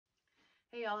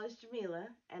Hey y'all, it's Jamila,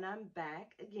 and I'm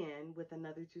back again with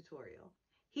another tutorial.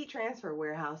 Heat Transfer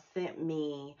Warehouse sent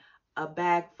me a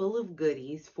bag full of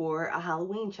goodies for a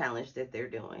Halloween challenge that they're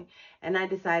doing. And I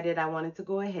decided I wanted to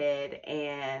go ahead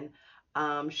and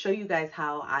show you guys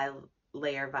how I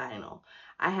layer vinyl.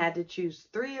 I had to choose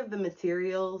 3 of the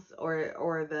materials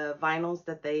or the vinyls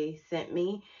that they sent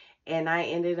me, and I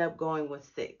ended up going with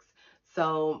 6.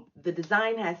 So the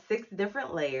design has 6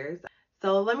 different layers.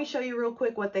 So let me show you real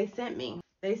quick what they sent me.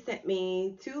 They sent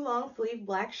me 2 long sleeve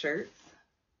black shirts,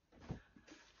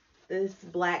 this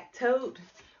black tote.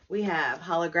 We have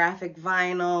holographic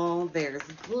vinyl, there's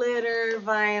glitter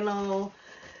vinyl,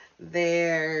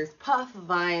 there's puff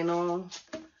vinyl.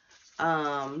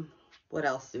 What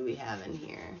else do we have in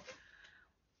here?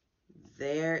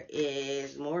 There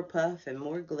is more puff and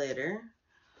more glitter.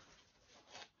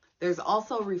 There's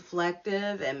also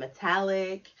reflective and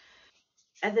metallic.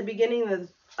 At the beginning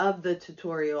of the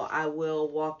tutorial, I will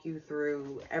walk you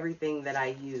through everything that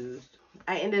I used.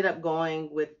 I ended up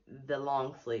going with the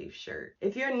long sleeve shirt.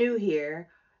 If you're new here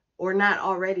or not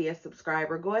already a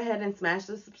subscriber, go ahead and smash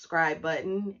the subscribe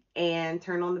button and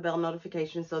turn on the bell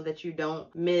notification so that you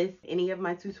don't miss any of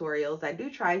my tutorials. I do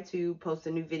try to post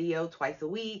a new video twice a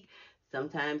week.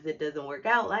 Sometimes it doesn't work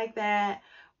out like that,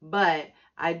 but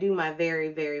I do my very,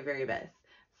 very, very best.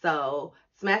 So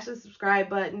smash the subscribe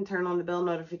button, turn on the bell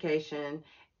notification,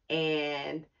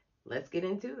 and let's get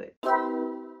into it.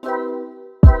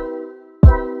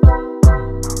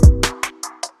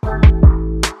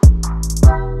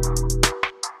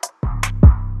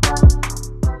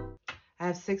 I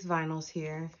have 6 vinyls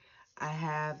here. I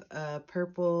have a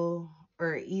purple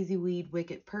or Easy Weed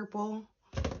Wicked Purple,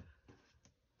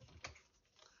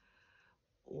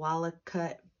 Walla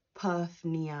Cut Puff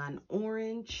Neon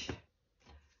Orange,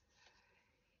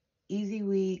 Easy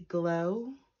Weed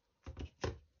Glow,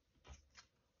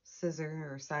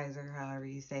 Siser, however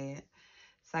you say it,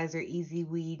 Siser Easy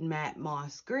Weed Matte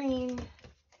Moss Green,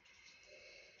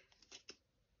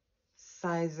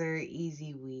 Siser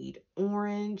Easy Weed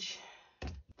Orange,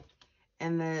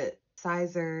 and the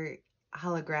Siser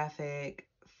Holographic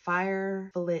Fire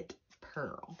Fillet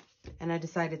Pearl. And I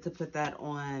decided to put that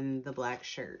on the black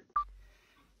shirt.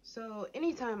 So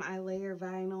anytime I layer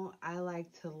vinyl, I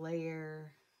like to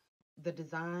layer the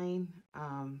design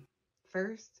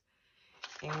first,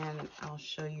 and I'll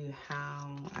show you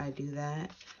how I do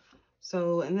that.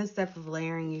 So in this step of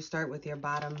layering, you start with your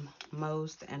bottom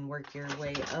most and work your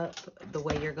way up the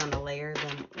way you're going to layer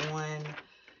them on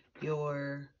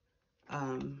your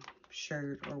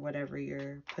shirt or whatever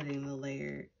you're putting the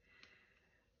layered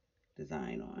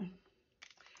design on.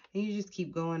 And you just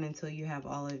keep going until you have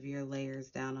all of your layers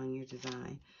down on your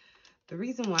design. The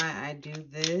reason why I do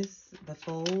this, the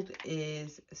fold,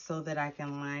 is so that I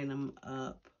can line them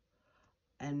up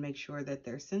and make sure that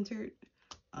they're centered.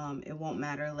 It won't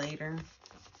matter later.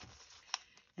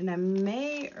 And I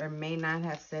may or may not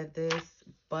have said this,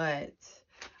 but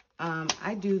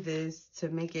I do this to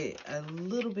make it a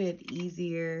little bit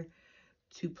easier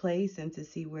to place and to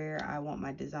see where I want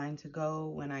my design to go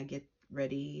when I get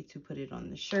ready to put it on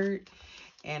the shirt.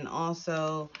 And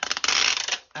also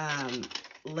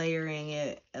layering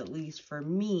it, at least for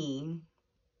me,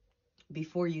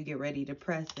 before you get ready to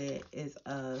press it is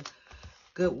a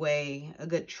good way, a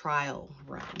good trial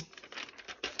run.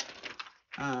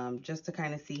 Just to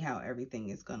kind of see how everything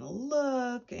is going to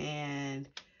look and,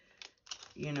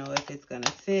 you know, if it's going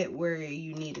to fit where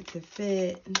you need it to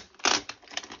fit.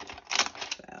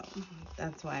 So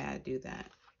that's why I do that.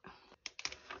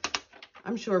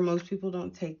 I'm sure most people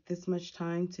don't take this much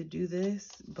time to do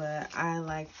this, but I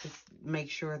like to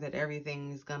make sure that everything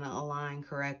is going to align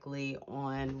correctly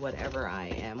on whatever I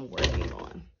am working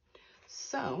on.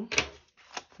 So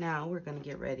now we're going to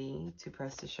get ready to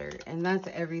press the shirt. And that's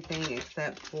everything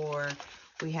except for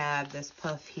we have this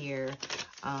puff here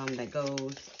that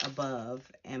goes above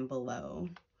and below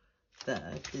the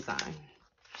design.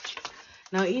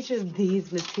 Now each of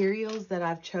these materials that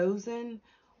I've chosen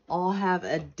all have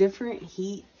a different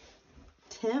heat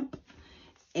temp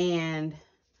and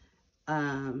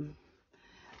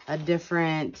a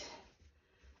different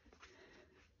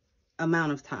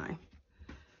amount of time.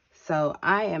 So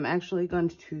I am actually going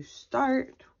to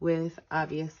start with,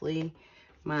 obviously,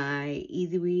 my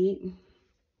Easy Weed,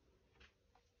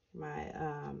 my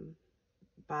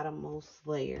bottommost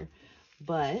layer.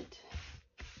 But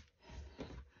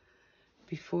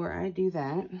before I do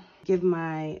that, give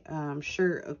my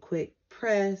shirt a quick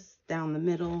press down the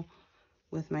middle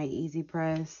with my Easy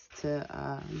Press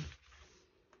to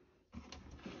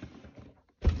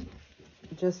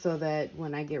just so that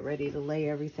when I get ready to lay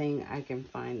everything, I can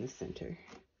find the center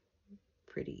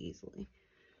pretty easily.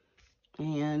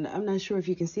 And I'm not sure if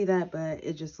you can see that, but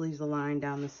it just leaves a line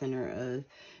down the center of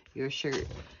your shirt.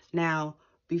 Now,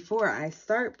 before I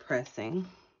start pressing,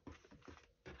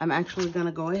 I'm actually going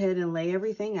to go ahead and lay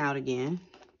everything out again,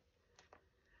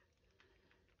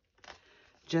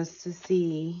 just to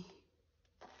see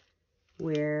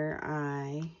where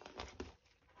I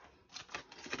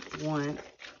want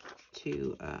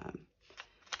to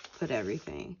put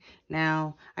everything.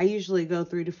 Now, I usually go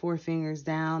 3 to 4 fingers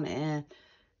down, and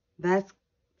that's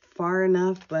far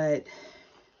enough, but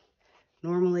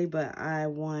normally, but I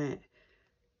want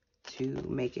to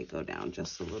make it go down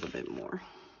just a little bit more.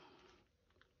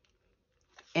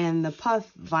 And the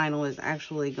puff vinyl is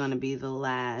actually going to be the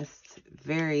last,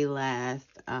 very last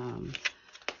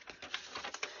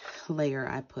layer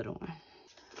I put on.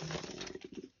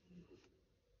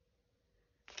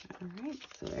 All right,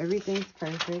 so everything's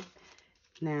perfect.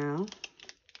 Now,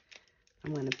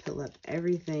 I'm going to fill up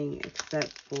everything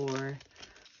except for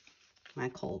my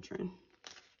cauldron.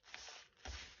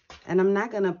 And I'm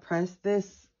not going to press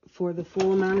this for the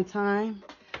full amount of time.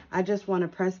 I just want to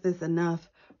press this enough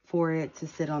for it to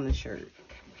sit on the shirt.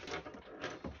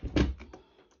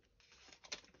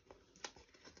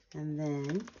 And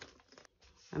then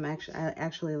I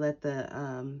actually let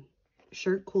the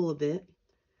shirt cool a bit,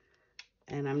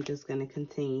 and I'm just going to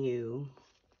continue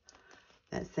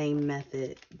that same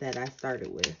method that I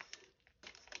started with.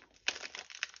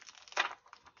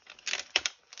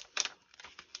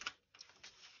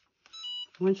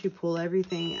 Once you pull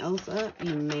everything else up,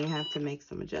 you may have to make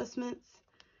some adjustments.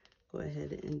 Go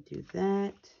ahead and do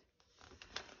that.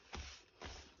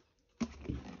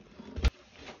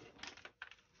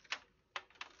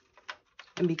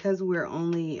 And because we're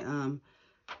only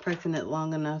pressing it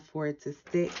long enough for it to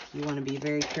stick, you want to be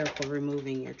very careful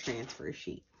removing your transfer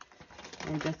sheet.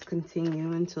 And just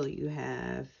continue until you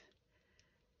have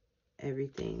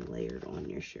everything layered on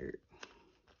your shirt.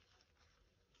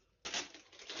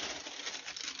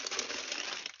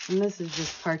 And this is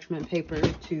just parchment paper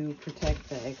to protect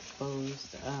the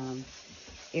exposed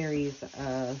areas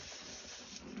of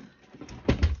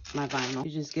my vinyl.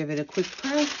 You just give it a quick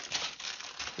press,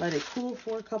 let it cool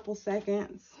for a couple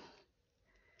seconds,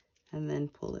 and then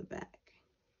pull it back.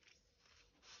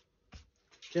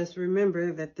 Just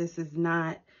remember that this is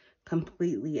not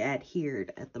completely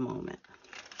adhered at the moment.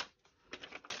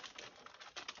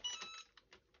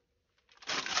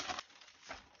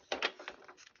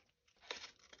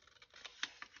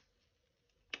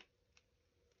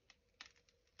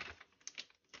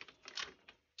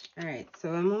 All right,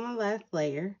 so I'm on my last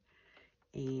layer,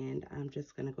 and I'm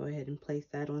just going to go ahead and place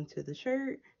that onto the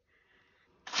shirt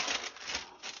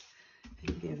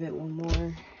and give it one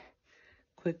more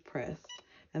quick press.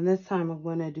 And this time I'm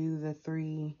going to do the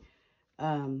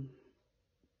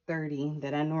 330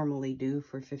 that I normally do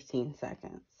for 15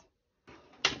 seconds.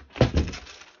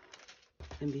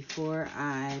 And before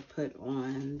I put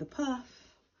on the puff,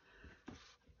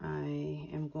 I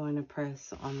am going to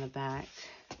press on the back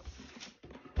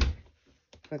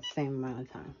for the same amount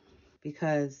of time,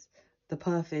 because the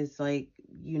puff is like,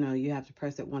 you know, you have to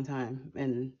press it one time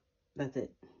and that's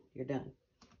it, you're done.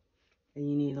 And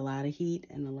you need a lot of heat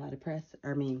and a lot of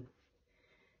you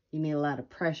need a lot of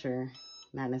pressure,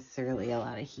 not necessarily a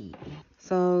lot of heat.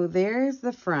 So there's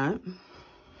the front,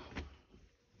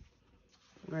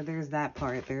 or there's that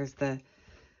part. There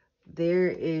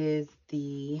is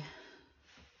the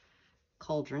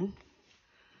cauldron.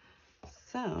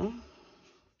 So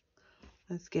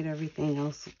let's get everything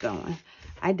else going.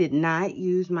 I did not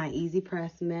use my Easy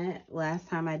Press mat last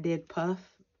time I did a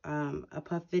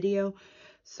puff video,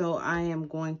 so I am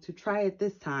going to try it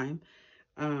this time.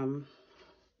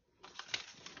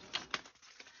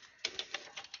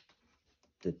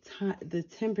 The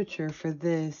temperature for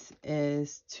this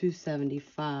is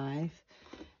 275,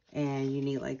 and you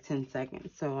need like 10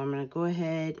 seconds. So I'm going to go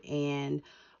ahead and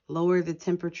lower the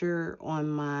temperature on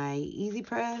my Easy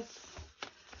Press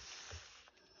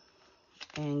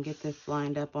and get this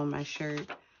lined up on my shirt.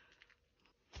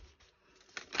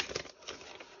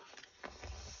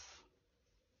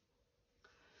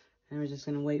 And we're just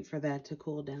going to wait for that to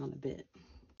cool down a bit.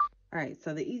 All right,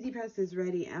 so the Easy Press is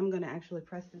ready. I'm going to actually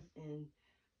press this in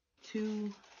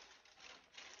 2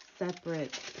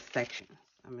 separate sections.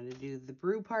 I'm going to do the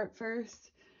brew part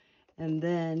first, and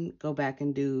then go back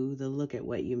and do the look at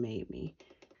what you made me.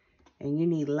 And you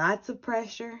need lots of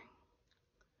pressure,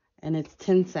 and it's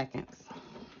 10 seconds.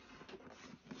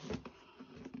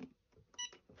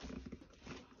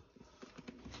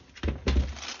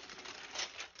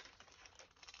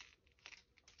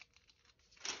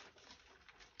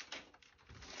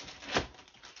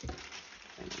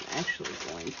 And I'm actually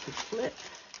to flip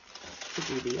to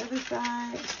do the other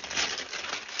side.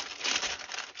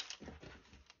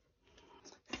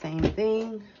 Same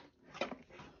thing.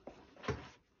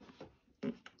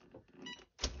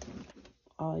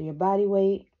 All your body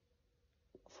weight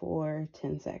for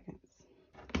 10 seconds.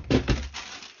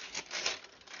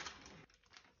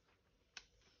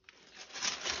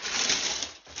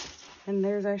 And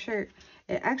there's our shirt.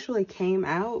 It actually came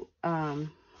out a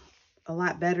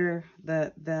lot better.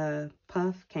 The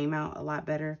puff came out a lot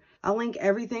better. I'll link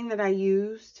everything that I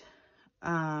used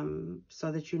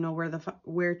so that you know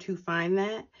where to find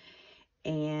that.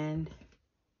 And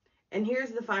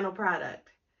here's the final product.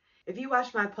 If you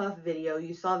watched my puff video,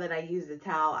 you saw that I used a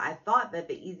towel. I thought that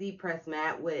the Easy Press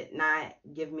mat would not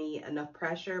give me enough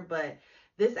pressure, but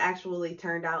this actually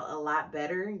turned out a lot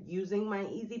better using my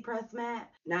Easy Press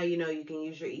mat. Now you know you can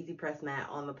use your Easy Press mat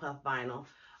on the puff vinyl,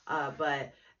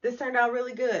 but this turned out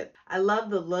really good. I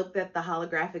love the look that the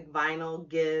holographic vinyl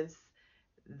gives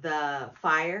the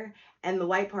fire, and the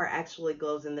white part actually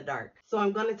glows in the dark. So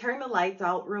I'm going to turn the lights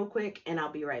out real quick and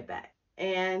I'll be right back.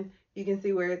 And you can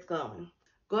see where it's glowing.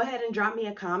 Go ahead and drop me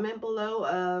a comment below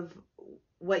of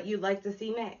what you'd like to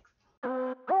see next.